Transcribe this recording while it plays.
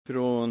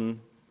Från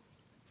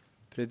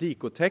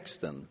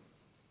predikotexten.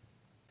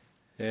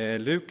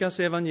 Lukas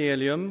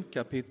evangelium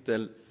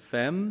kapitel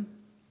 5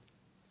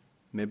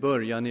 med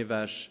början i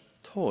vers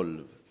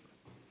 12.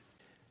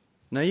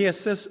 När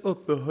Jesus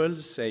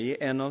uppehöll sig i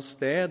en av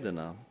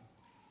städerna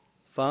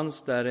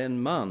fanns där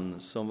en man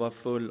som var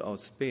full av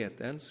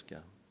spetälska.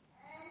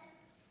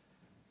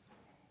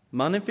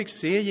 Mannen fick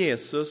se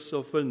Jesus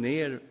och föll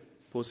ner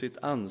på sitt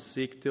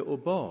ansikte och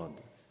bad: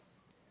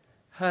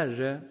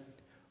 Herre,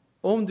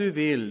 om du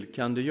vill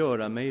kan du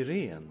göra mig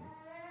ren.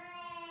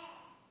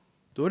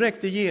 Då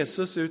räckte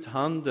Jesus ut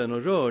handen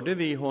och rörde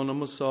vid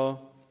honom och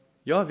sa: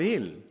 Jag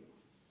vill,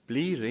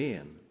 bli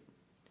ren.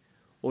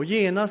 Och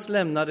genast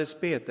lämnade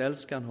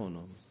spetälskan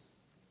honom.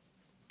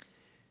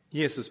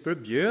 Jesus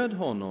förbjöd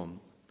honom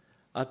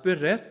att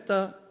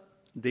berätta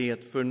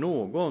det för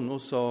någon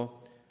och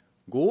sa: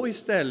 Gå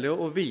istället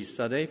och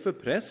visa dig för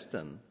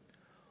prästen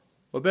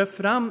och bär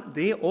fram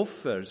det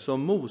offer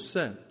som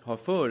Mose har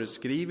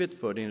föreskrivit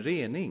för din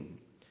rening,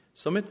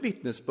 som ett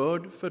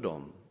vittnesbörd för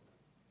dem.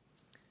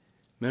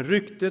 Men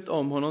ryktet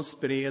om honom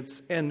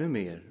spreds ännu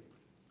mer,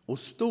 och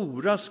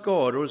stora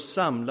skaror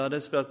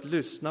samlades för att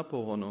lyssna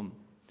på honom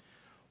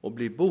och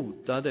bli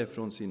botade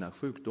från sina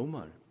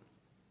sjukdomar.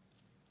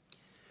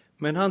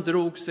 Men han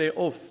drog sig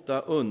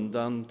ofta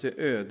undan till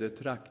öde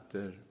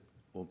trakter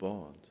och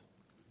bad.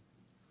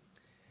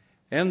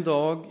 En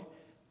dag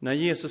när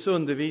Jesus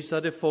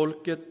undervisade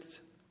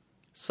folket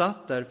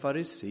satt där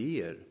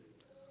fariseer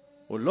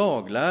och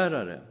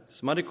laglärare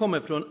som hade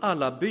kommit från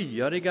alla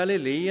byar i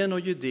Galileen och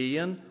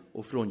Judeen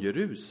och från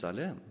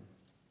Jerusalem.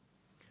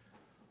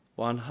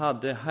 Och han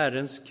hade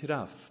Herrens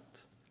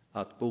kraft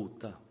att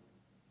bota.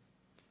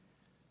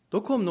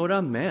 Då kom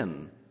några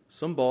män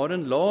som bar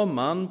en lam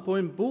man på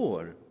en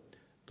bår.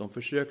 De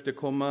försökte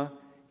komma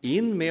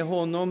in med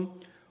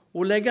honom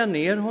och lägga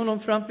ner honom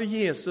framför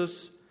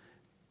Jesus.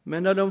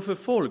 Men när de för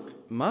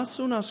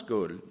folkmassornas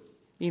skull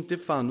inte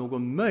fann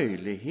någon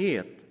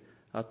möjlighet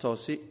att ta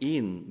sig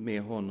in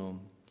med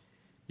honom,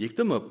 gick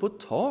de upp på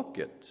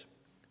taket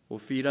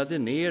och firade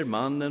ner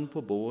mannen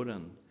på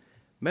båren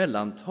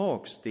mellan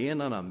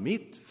takstenarna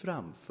mitt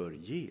framför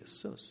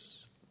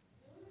Jesus.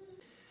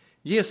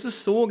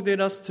 Jesus såg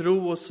deras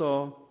tro och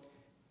sa: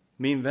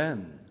 Min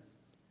vän,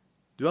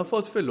 du har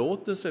fått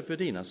förlåtelse för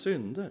dina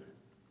synder.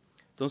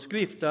 De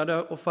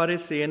skriftlärda och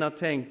fariseerna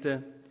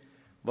tänkte: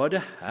 Vad är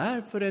det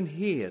här för en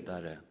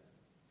hedare?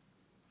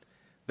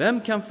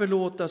 Vem kan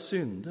förlåta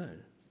synder?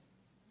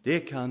 Det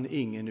kan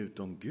ingen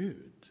utom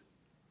Gud.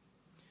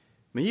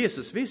 Men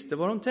Jesus visste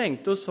vad de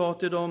tänkte och sa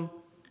till dem: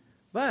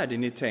 Vad är det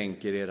ni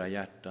tänker i era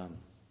hjärtan?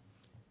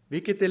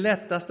 Vilket är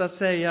lättast att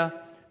säga: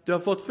 Du har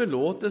fått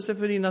förlåtelse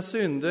för dina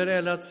synder,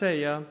 eller att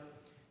säga: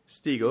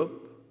 Stig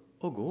upp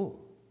och gå?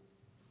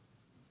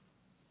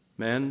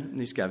 Men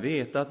ni ska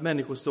veta att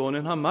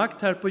Människosonen har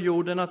makt här på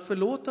jorden att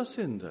förlåta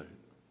synder.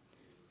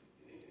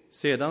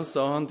 Sedan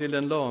sa han till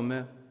den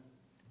lame: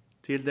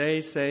 Till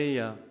dig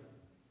säger jag,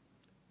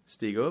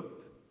 stig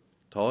upp,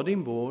 ta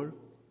din bår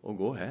och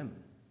gå hem.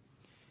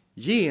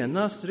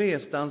 Genast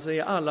reste han sig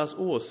i allas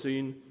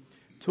åsyn,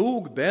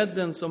 tog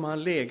bädden som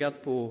han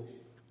legat på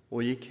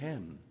och gick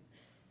hem,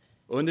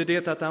 under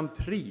det att han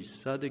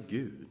prisade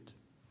Gud.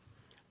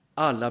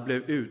 Alla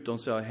blev utom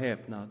sig av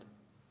häpnad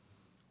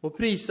och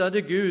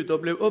prisade Gud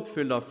och blev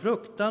uppfyllda av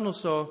fruktan och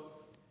sa: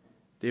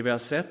 Det vi har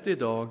sett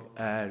idag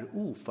är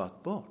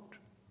ofattbart.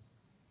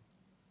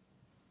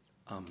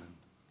 Amen.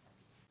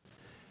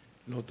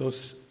 Låt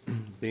oss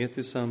be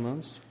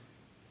tillsammans.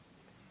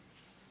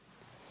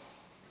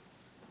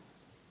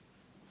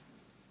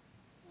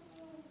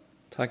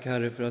 Tack,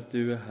 Herre, för att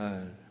du är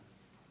här.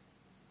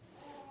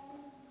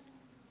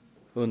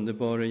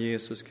 Underbara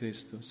Jesus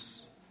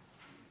Kristus,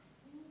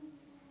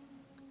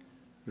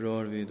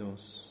 rör vid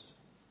oss.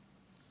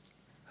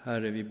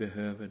 Herre, vi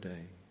behöver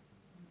dig.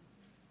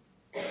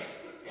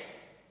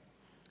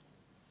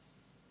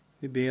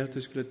 Vi ber att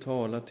du skulle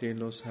tala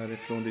till oss, Herre,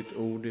 från ditt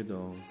ord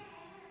idag.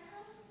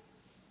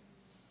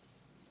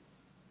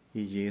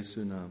 I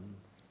Jesu namn.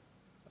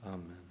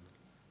 Amen.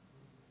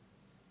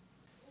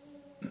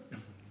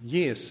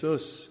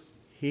 Jesus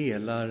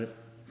helar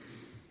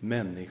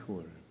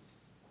människor.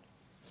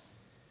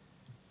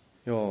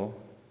 Ja,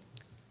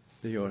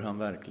 det gör han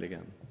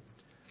verkligen.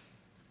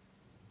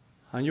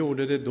 Han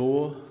gjorde det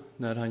då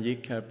när han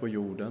gick här på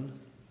jorden.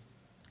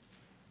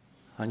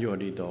 Han gör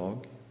det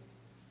idag.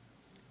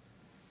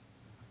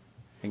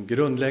 En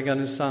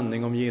grundläggande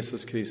sanning om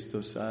Jesus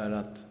Kristus är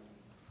att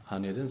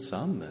han är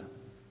densamme.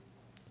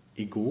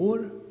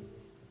 Igår,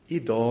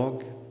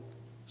 idag,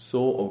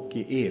 så och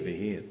i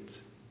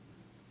evighet.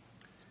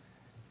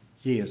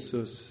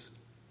 Jesus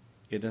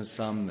är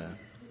densamme,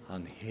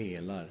 han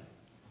helar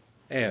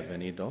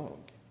även idag.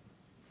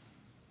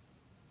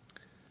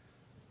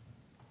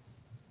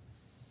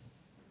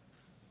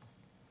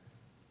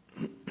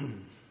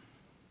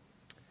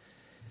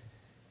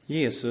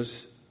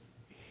 Jesus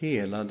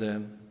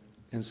helade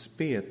en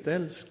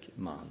spetälsk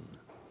man.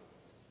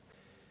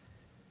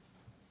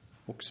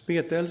 Och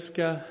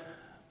spetälska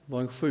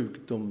var en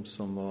sjukdom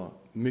som var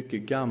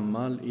mycket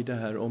gammal i det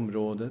här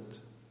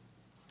området.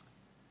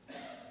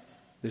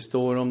 Det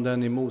står om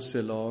den i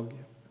Mose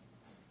lag.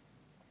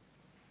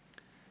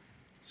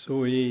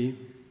 Så i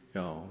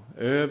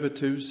över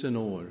 1000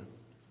 år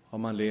har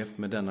man levt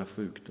med denna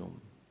sjukdom.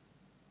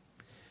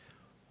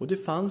 Och det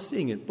fanns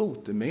inget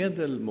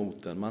botemedel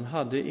mot den. Man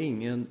hade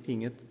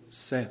inget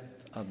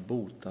sätt att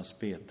bota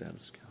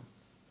spetälska.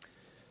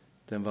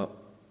 Den var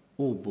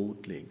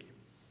obotlig.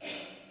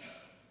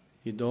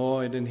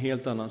 Idag är det en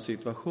helt annan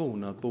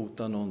situation att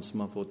bota någon som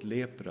har fått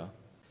lepra.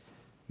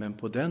 Men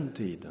på den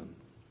tiden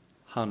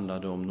handlade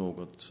det om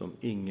något som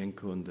ingen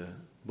kunde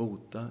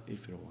bota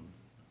ifrån.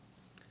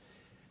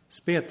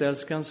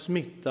 Spetälskan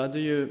smittade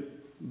ju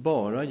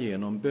bara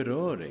genom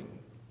beröring.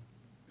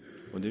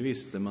 Och det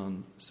visste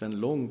man sedan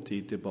lång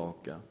tid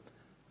tillbaka,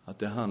 att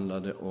det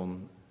handlade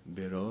om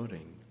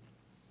beröring.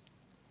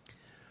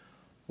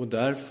 Och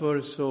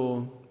därför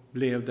så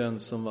blev den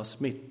som var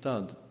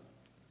smittad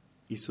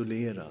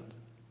isolerad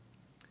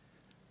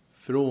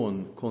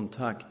från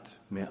kontakt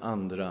med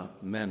andra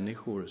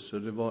människor. Så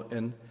det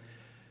var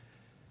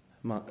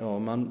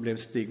man blev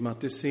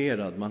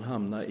stigmatiserad, man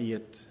hamnade i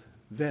ett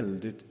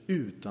väldigt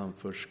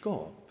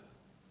utanförskap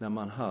när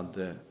man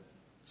hade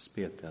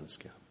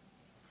spetälska.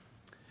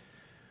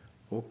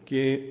 Och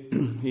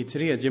i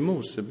 3:e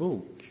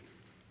Mosebok,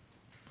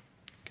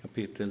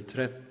 kapitel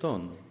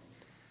 13,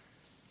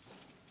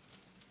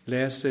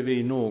 läser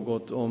vi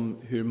något om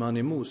hur man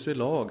i Mose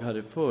lag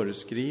hade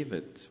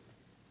föreskrivit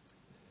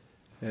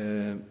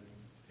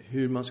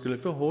hur man skulle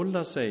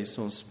förhålla sig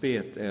som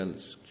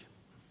spetälsk.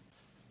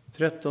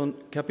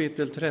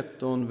 Kapitel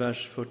 13,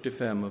 vers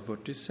 45 och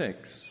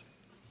 46.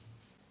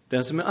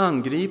 Den som är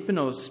angripen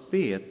av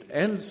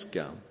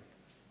spetälska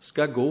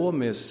ska gå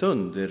med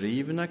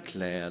sönderrivna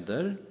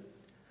kläder.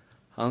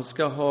 Han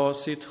ska ha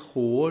sitt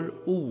hår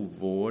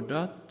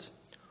ovårdat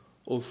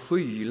och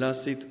skyla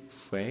sitt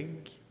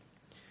skägg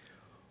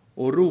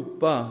och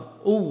ropa: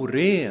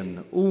 oren,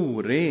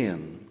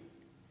 oren.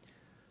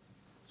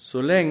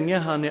 Så länge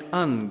han är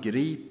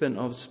angripen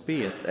av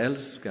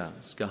spetälska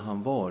ska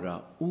han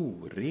vara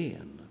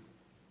oren.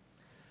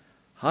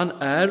 Han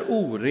är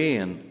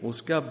oren och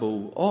ska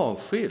bo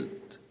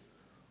avskilt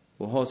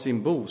och ha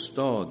sin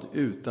bostad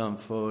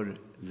utanför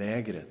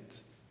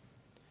lägret.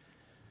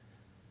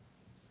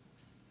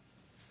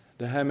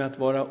 Det här med att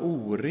vara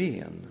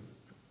oren,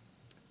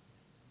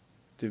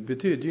 det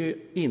betyder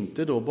ju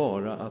inte då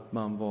bara att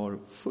man var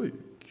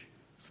sjuk,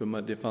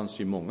 för det fanns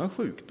ju många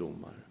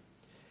sjukdomar.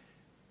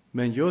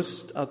 Men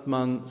just att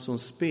man som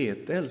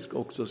spetälsk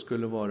också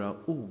skulle vara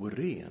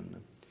oren,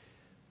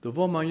 då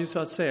var man ju så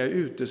att säga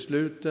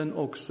utesluten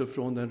också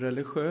från den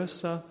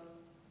religiösa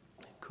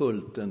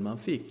kulten. Man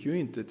fick ju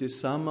inte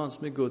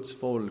tillsammans med Guds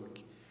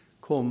folk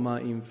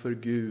komma inför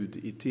Gud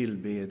i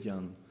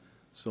tillbedjan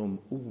som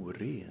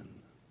oren.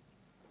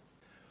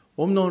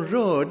 Om någon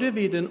rörde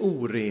vid en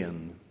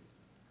oren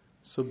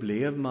så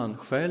blev man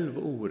själv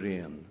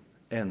oren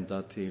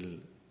ända till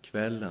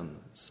kvällen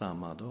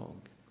samma dag.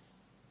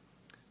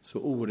 Så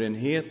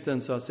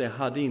orenheten så att säga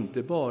hade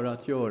inte bara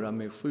att göra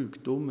med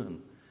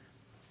sjukdomen.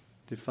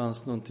 Det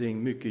fanns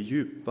någonting mycket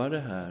djupare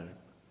här.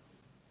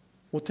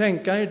 Och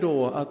tänka er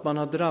då att man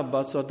har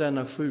drabbats av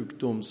denna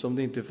sjukdom som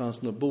det inte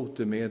fanns något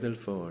botemedel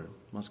för.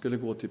 Man skulle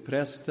gå till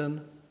prästen.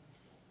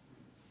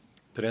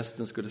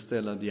 Prästen skulle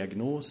ställa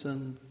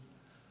diagnosen.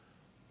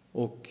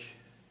 Och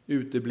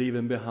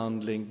utebliven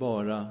behandling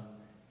bara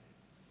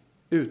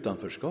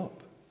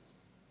utanförskap.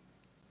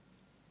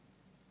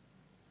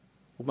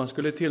 Och man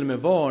skulle till och med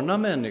varna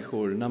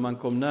människor när man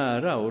kom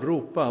nära och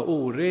ropa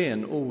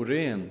oren,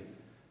 oren.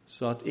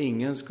 Så att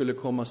ingen skulle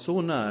komma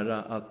så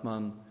nära att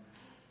man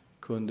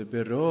kunde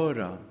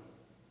beröra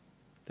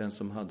den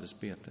som hade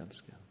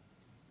spetälska.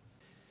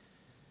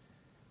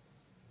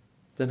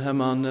 Den här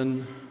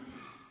mannen,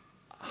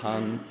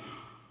 han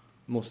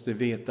måste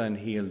veta en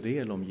hel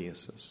del om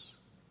Jesus.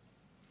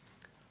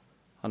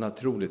 Han har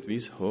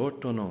troligtvis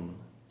hört honom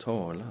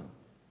tala.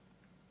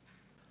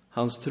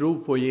 Hans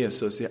tro på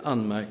Jesus är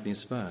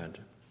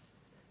anmärkningsvärd.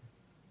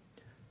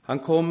 Han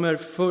kommer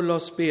full av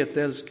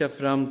spetälska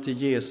fram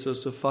till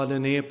Jesus och faller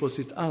ner på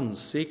sitt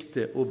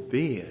ansikte och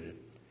ber.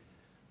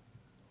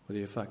 Och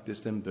det är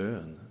faktiskt en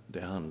bön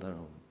det handlar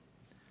om.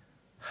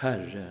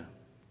 Herre,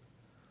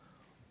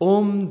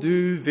 om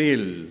du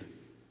vill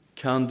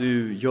kan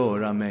du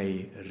göra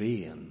mig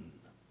ren.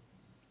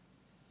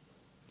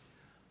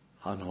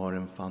 Han har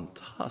en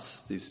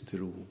fantastisk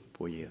tro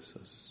på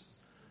Jesus.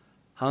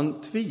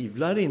 Han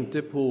tvivlar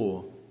inte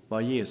på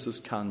vad Jesus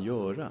kan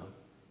göra.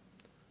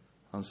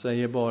 Han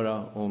säger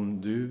bara,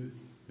 om du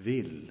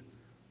vill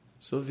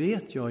så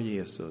vet jag,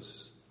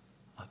 Jesus,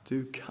 att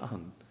du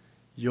kan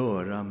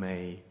göra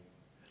mig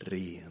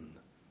ren.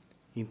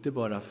 Inte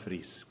bara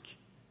frisk,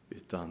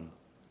 utan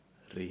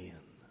ren.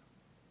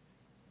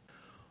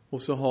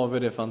 Och så har vi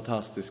det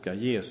fantastiska,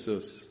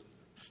 Jesus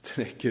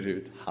sträcker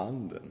ut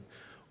handen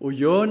och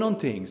gör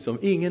någonting som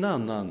ingen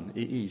annan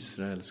i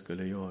Israel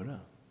skulle göra.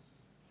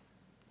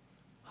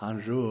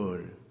 Han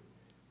rör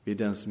vid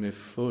den som är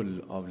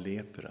full av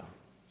lepra.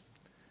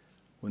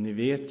 Och ni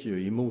vet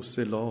ju i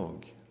Mose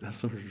lag, den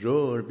som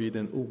rör vid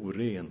en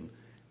oren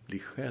blir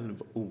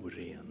själv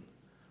oren.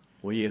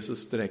 Och Jesus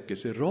sträcker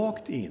sig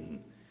rakt in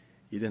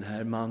i den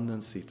här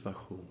mannens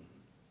situation.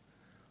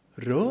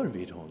 Rör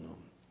vid honom.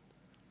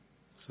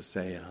 Och så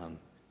säger han,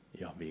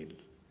 jag vill.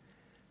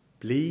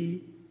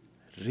 Bli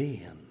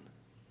ren.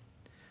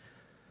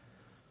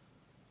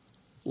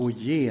 Och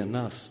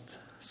genast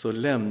så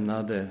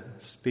lämnade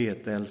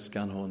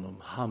spetälskan honom.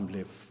 Han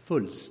blev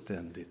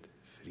fullständigt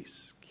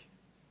frisk.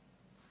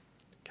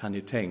 Kan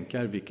ni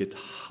tänka er vilket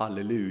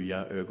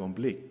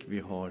halleluja-ögonblick vi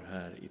har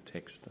här i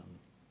texten.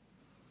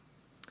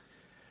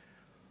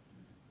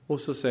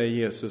 Och så säger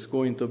Jesus,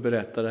 gå inte och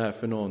berätta det här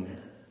för någon.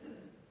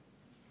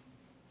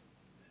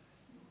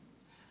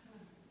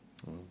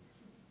 Ja,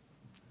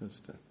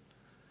 just det.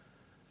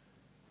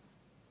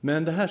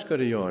 Men det här ska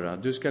du göra.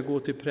 Du ska gå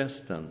till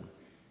prästen.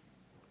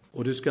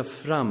 Och du ska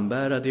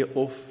frambära det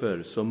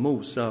offer som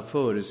Mose har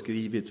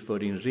föreskrivit för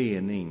din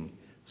rening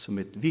som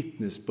ett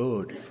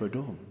vittnesbörd för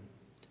dem.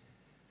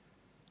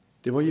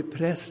 Det var ju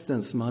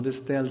prästen som hade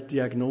ställt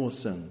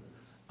diagnosen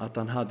att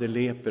han hade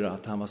lepra,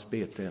 att han var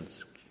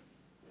spetälsk.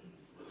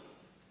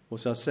 Och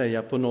så att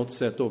säga på något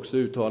sätt också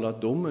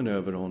uttalat domen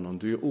över honom.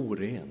 Du är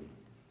oren.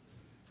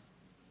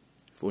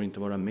 Du får inte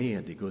vara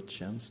med i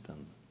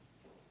gudstjänsten.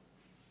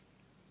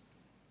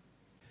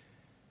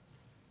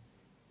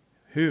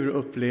 Hur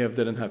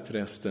upplevde den här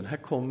prästen? Här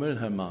kommer den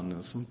här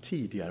mannen som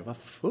tidigare var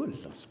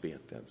full av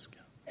spetälska.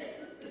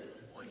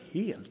 Och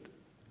helt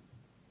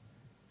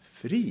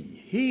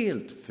fri,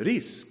 helt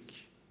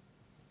frisk.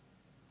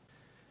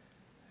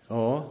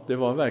 Ja, det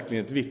var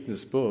verkligen ett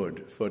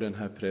vittnesbörd för den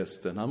här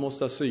prästen. Han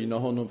måste ha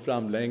synat honom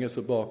framlänges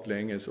och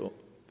baklänges. Och,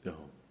 ja,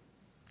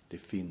 det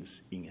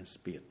finns ingen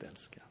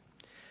spetälska.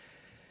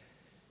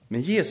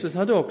 Men Jesus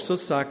hade också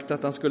sagt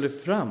att han skulle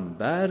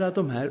frambära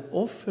de här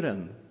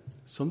offren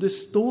som det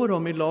står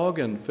om i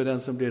lagen för den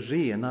som blir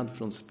renad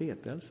från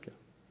spetälska.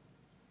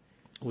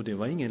 Och det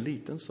var ingen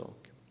liten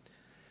sak.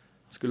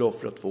 Han skulle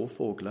offra 2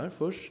 fåglar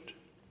först.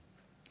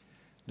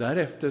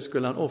 Därefter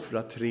skulle han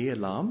offra 3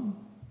 lamm.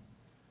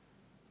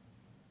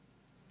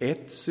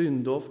 Ett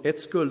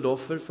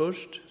skuldoffer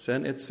först,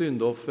 sen ett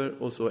syndoffer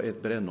och så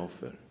ett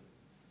brännoffer.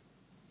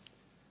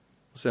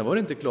 Och sen var det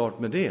inte klart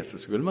med det, så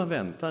skulle man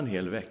vänta en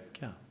hel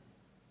vecka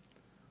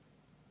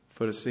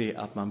för att se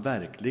att man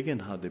verkligen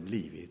hade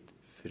blivit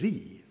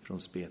fri från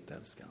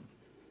spetälskan.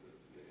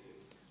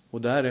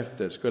 Och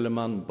därefter skulle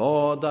man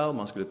bada och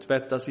man skulle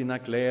tvätta sina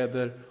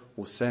kläder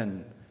och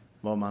sen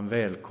var man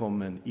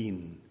välkommen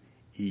in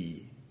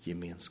i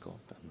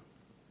gemenskapen.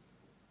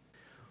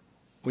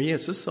 Och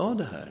Jesus sa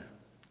det här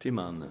till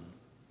mannen.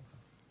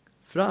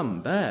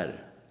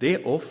 Frambär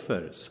det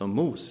offer som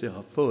Mose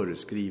har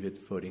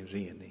föreskrivit för din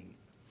rening.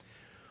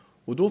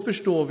 Och då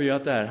förstår vi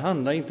att det här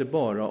handlar inte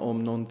bara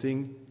om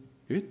någonting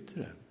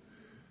yttre.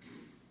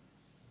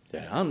 Det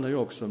här handlar ju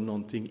också om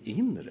någonting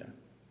inre.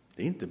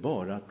 Det är inte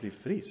bara att bli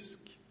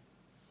frisk.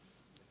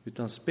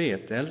 Utan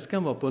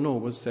spetälskan var på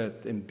något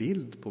sätt en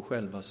bild på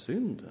själva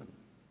synden.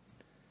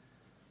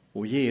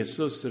 Och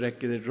Jesus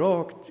räcker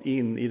rakt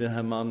in i den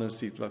här mannens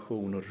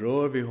situation och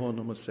rör vid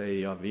honom och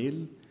säger, jag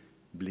vill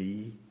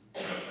bli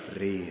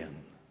ren.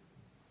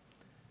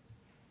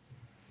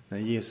 När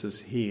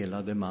Jesus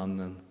helade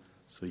mannen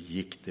så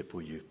gick det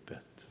på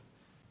djupet.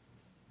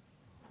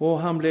 Och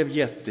han blev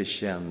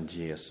jättekänd,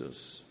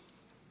 Jesus.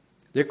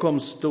 Det kom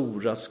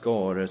stora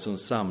skaror som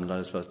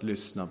samlades för att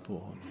lyssna på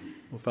honom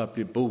och för att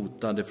bli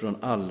botade från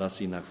alla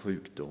sina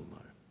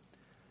sjukdomar.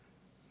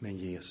 Men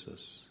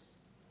Jesus,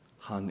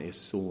 han är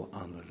så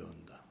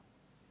annorlunda.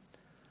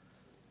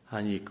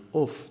 Han gick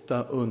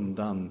ofta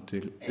undan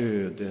till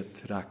öde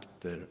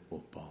trakter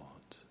och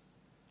bad.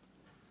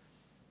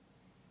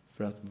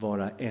 För att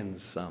vara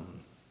ensam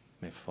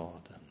med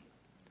Fadern.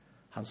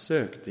 Han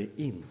sökte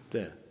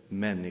inte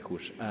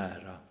människors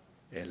ära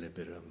eller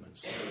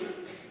berömmelse.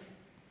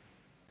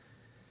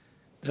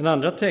 Den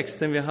andra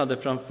texten vi hade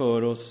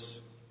framför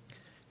oss,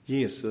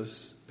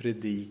 Jesus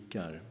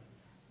predikar.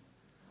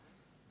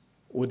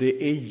 Och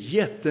det är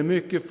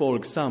jättemycket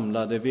folk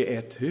samlade vid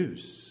ett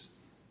hus.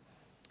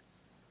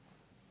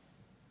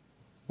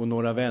 Och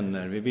några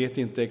vänner, vi vet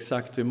inte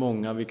exakt hur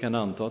många, vi kan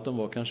anta att de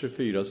var kanske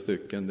 4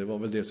 stycken. Det var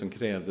väl det som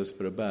krävdes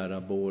för att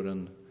bära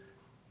båren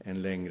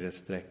en längre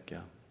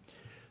sträcka.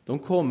 De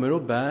kommer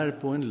och bär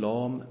på en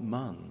lam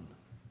man.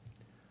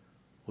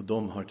 Och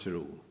de har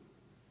tro.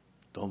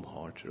 De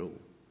har tro.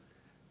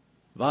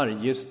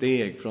 Varje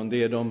steg från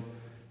det de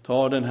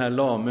tar den här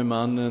lame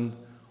mannen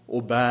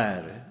och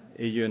bär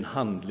är ju en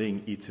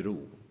handling i tro.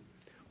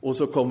 Och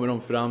så kommer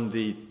de fram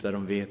dit där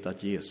de vet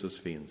att Jesus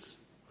finns.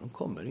 De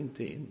kommer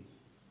inte in.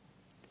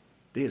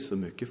 Det är så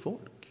mycket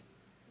folk.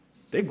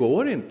 Det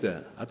går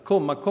inte att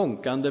komma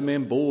konkande med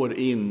en bår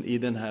in i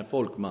den här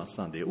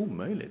folkmassan. Det är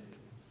omöjligt.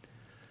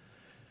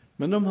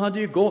 Men de hade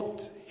ju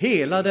gått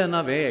hela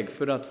denna väg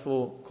för att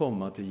få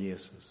komma till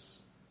Jesus.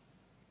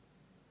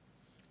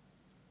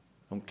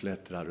 De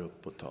klättrar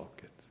upp på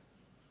taket.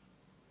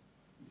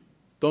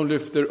 De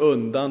lyfter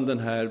undan den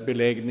här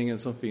beläggningen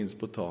som finns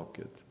på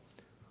taket.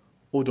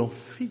 Och de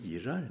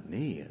firar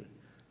ner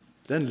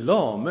den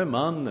lame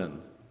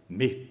mannen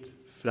mitt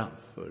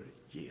framför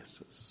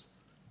Jesus.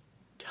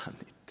 Kan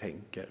ni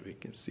tänka er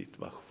vilken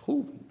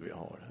situation vi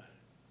har här?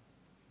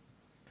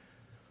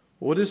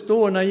 Och det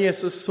står när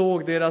Jesus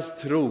såg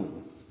deras tro.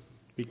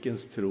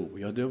 Vilkens tro?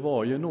 Ja, det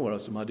var ju några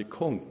som hade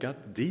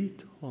konkat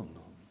dit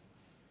honom.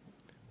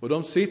 Och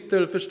de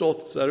sitter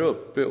förstått där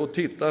uppe och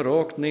tittar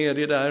rakt ner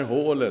i det här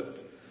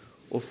hålet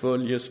och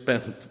följer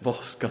spänt.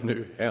 Vad ska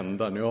nu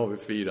hända? Nu har vi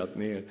firat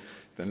ner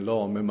den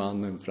lame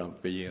mannen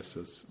framför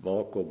Jesus.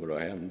 Vad kommer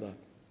att hända?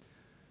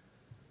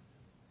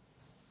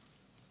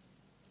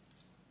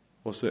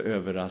 Och så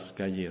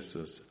överraskar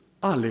Jesus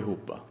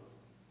allihopa.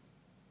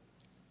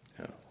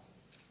 Ja.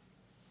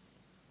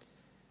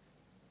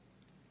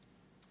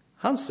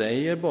 Han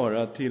säger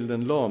bara till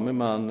den lame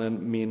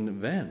mannen, min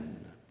vän.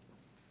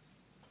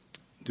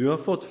 Du har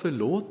fått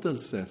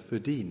förlåtelse för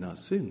dina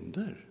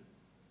synder.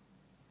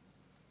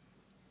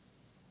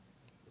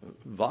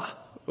 Va?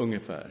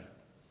 Ungefär.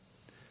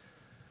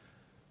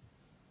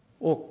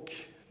 Och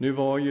nu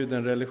var ju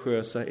den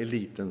religiösa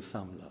eliten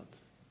samlad.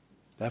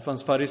 Där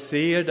fanns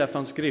fariseer, där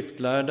fanns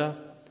skriftlärda.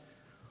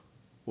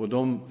 Och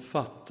de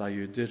fattar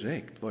ju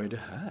direkt, vad är det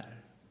här?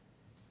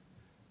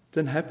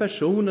 Den här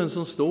personen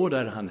som står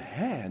där, han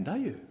hädar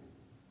ju.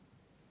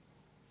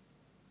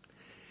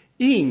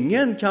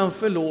 Ingen kan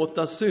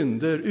förlåta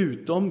synder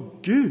utom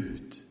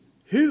Gud.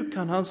 Hur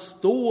kan han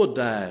stå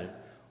där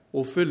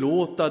och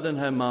förlåta den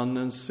här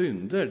mannens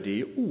synder?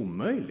 Det är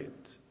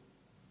omöjligt.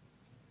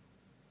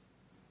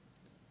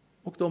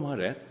 Och de har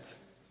rätt.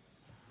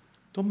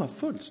 De har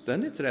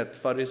fullständigt rätt,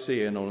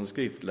 fariseerna och de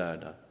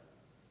skriftlärda.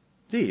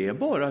 Det är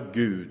bara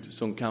Gud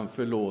som kan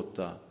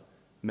förlåta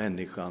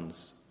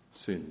människans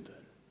synder.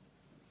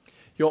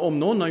 Ja, om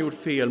någon har gjort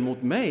fel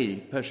mot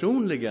mig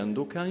personligen,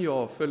 då kan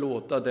jag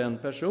förlåta den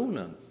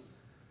personen.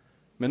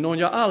 Men någon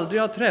jag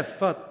aldrig har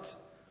träffat,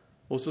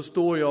 och så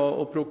står jag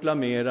och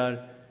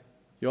proklamerar,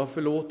 jag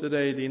förlåter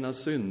dig dina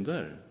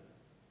synder.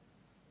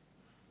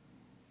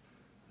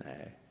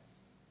 Nej,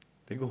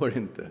 det går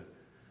inte.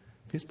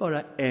 Det finns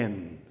bara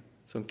en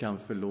som kan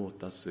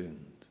förlåta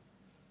synd.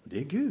 Och det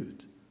är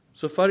Gud.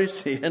 Så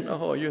fariseerna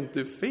har ju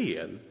inte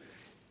fel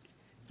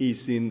i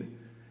sin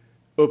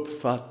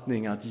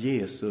uppfattning att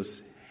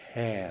Jesus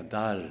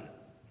hädar.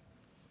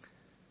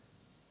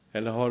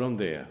 Eller har de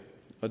det?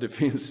 Ja, det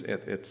finns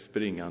ett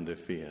springande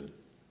fel.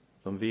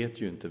 De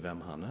vet ju inte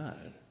vem han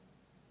är.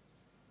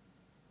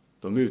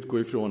 De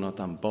utgår ifrån att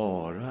han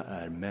bara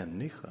är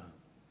människa.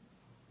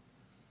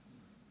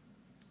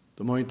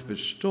 De har inte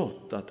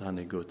förstått att han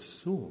är Guds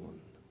son.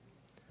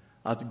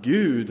 Att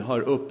Gud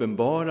har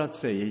uppenbarat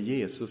sig i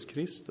Jesus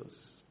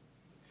Kristus.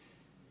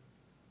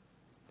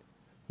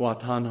 Och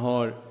att han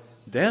har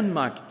den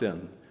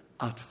makten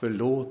att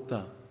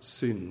förlåta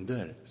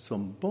synder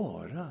som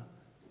bara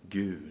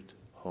Gud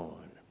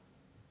har.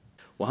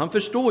 Och han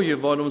förstår ju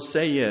vad de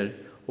säger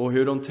och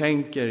hur de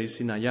tänker i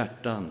sina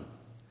hjärtan.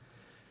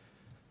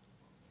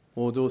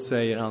 Och då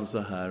säger han så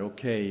här,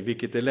 okej,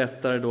 vilket är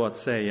lättare då att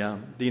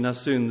säga, dina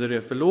synder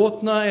är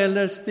förlåtna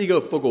eller stiga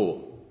upp och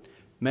gå.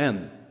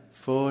 Men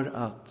för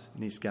att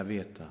ni ska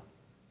veta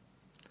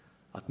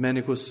att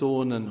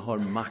människosonen har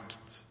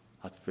makt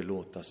att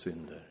förlåta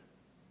synder.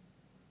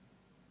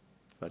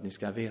 För att ni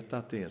ska veta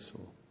att det är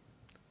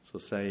så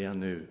säger jag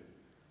nu,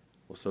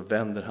 och så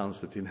vänder han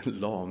sig till den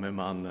lame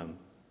mannen.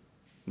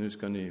 Nu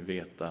ska ni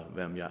veta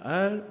vem jag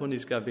är och ni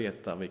ska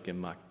veta vilken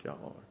makt jag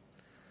har.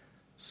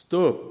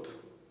 Stå upp,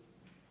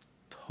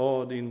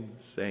 ta din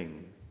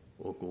säng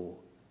och gå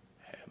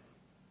hem.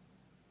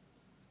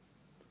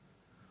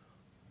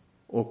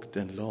 Och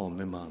den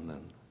lame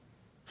mannen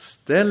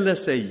ställer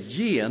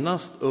sig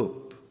genast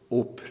upp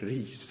och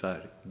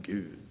prisar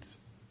Gud.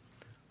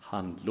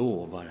 Han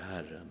lovar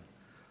Herren.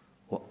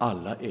 Och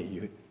alla är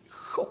ju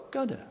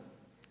chockade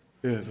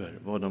över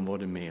vad de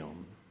varit med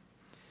om.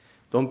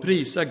 De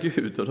prisar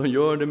Gud och de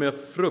gör det med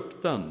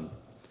fruktan.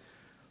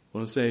 Och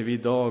de säger,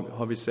 idag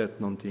har vi sett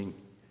någonting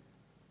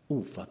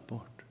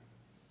ofattbart.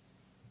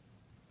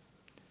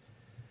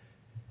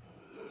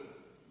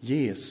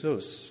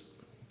 Jesus,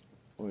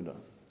 oj då,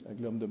 jag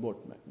glömde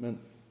bort mig, men i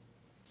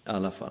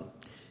alla fall.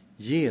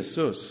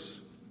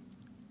 Jesus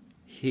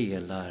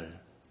helar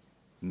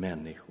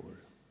människor.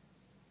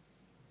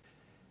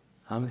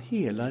 Han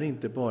helar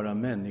inte bara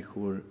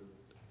människor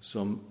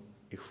som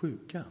är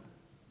sjuka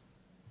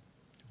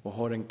och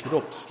har en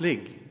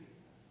kroppslig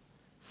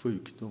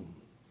sjukdom.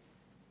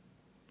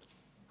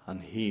 Han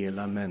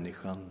helar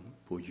människan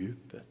på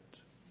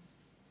djupet.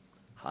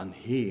 Han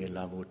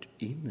helar vårt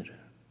inre.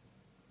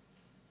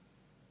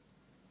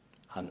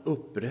 Han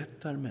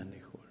upprättar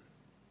människor.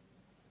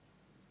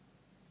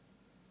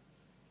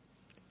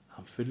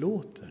 Han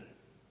förlåter.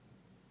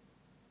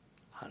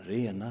 Han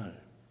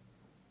renar.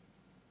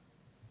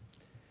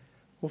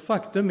 Och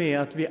faktum är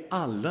att vi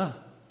alla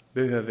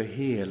behöver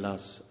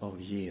helas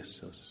av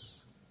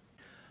Jesus.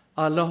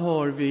 Alla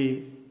har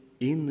vi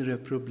inre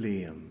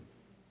problem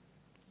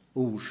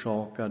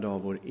orsakade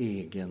av vår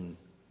egen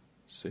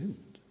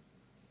synd.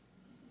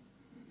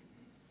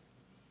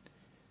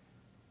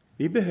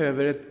 Vi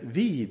behöver ett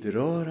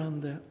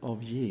vidrörande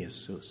av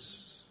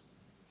Jesus.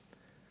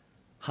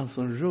 Han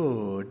som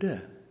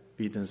rörde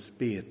vid den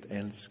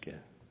spetälske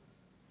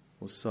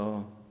och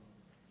sa,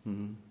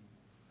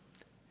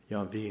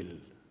 jag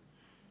vill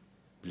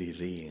bli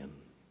ren.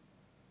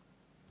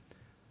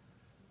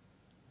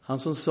 Han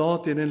som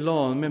sa till den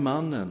lame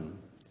mannen,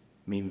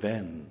 min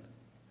vän,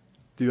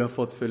 du har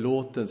fått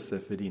förlåtelse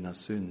för dina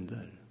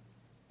synder.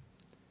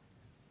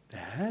 Det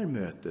här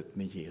mötet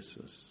med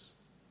Jesus,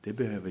 det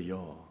behöver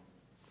jag.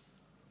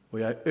 Och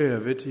jag är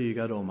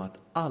övertygad om att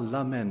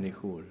alla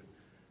människor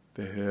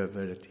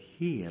behöver ett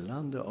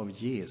helande av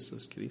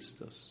Jesus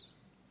Kristus.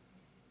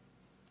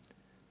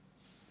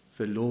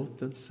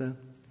 Förlåtelse,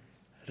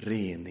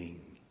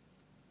 rening.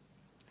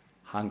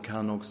 Han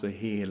kan också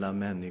hela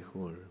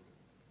människor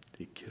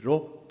till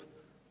kropp,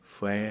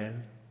 själ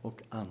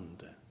och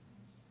ande.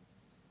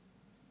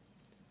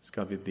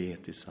 Ska vi be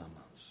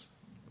tillsammans.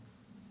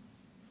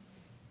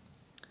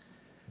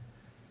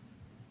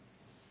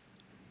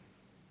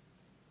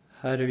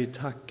 Herre, vi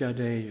tackar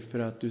dig för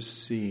att du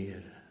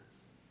ser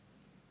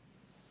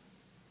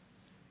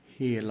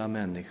hela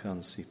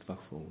människans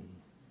situation.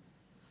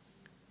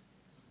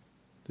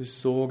 Du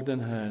såg den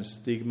här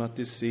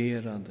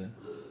stigmatiserade,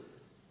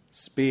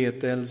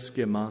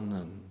 spetälske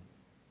mannen,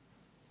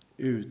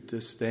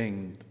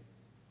 utestängd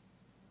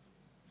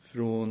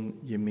från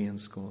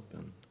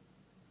gemenskapen.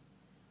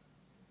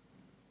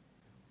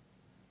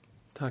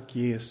 Tack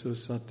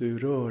Jesus att du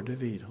rörde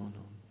vid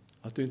honom,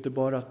 att du inte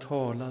bara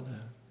talade,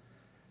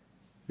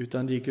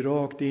 utan gick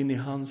rakt in i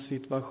hans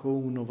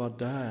situation och var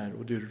där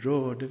och du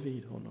rörde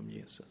vid honom,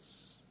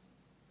 Jesus.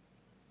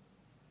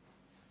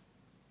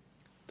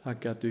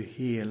 Tack att du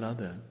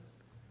helade,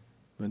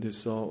 men du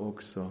sa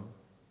också,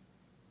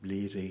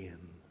 bli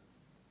ren.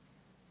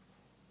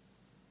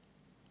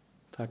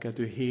 Tack att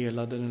du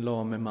helade den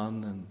lame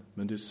mannen,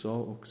 men du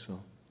sa också,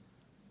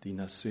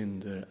 dina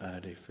synder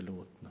är dig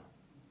förlåtna.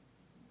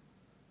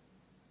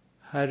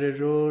 Herre,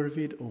 rör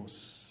vid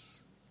oss.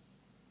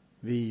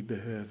 Vi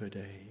behöver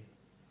dig.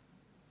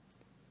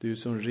 Du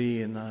som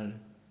renar,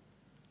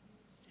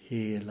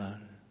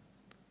 helar,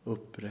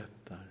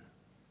 upprättar,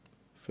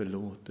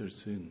 förlåter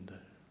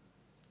synder.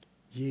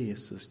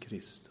 Jesus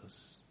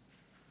Kristus,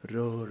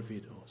 rör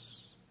vid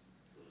oss.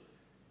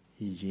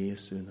 I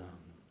Jesu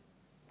namn.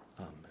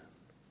 Amen.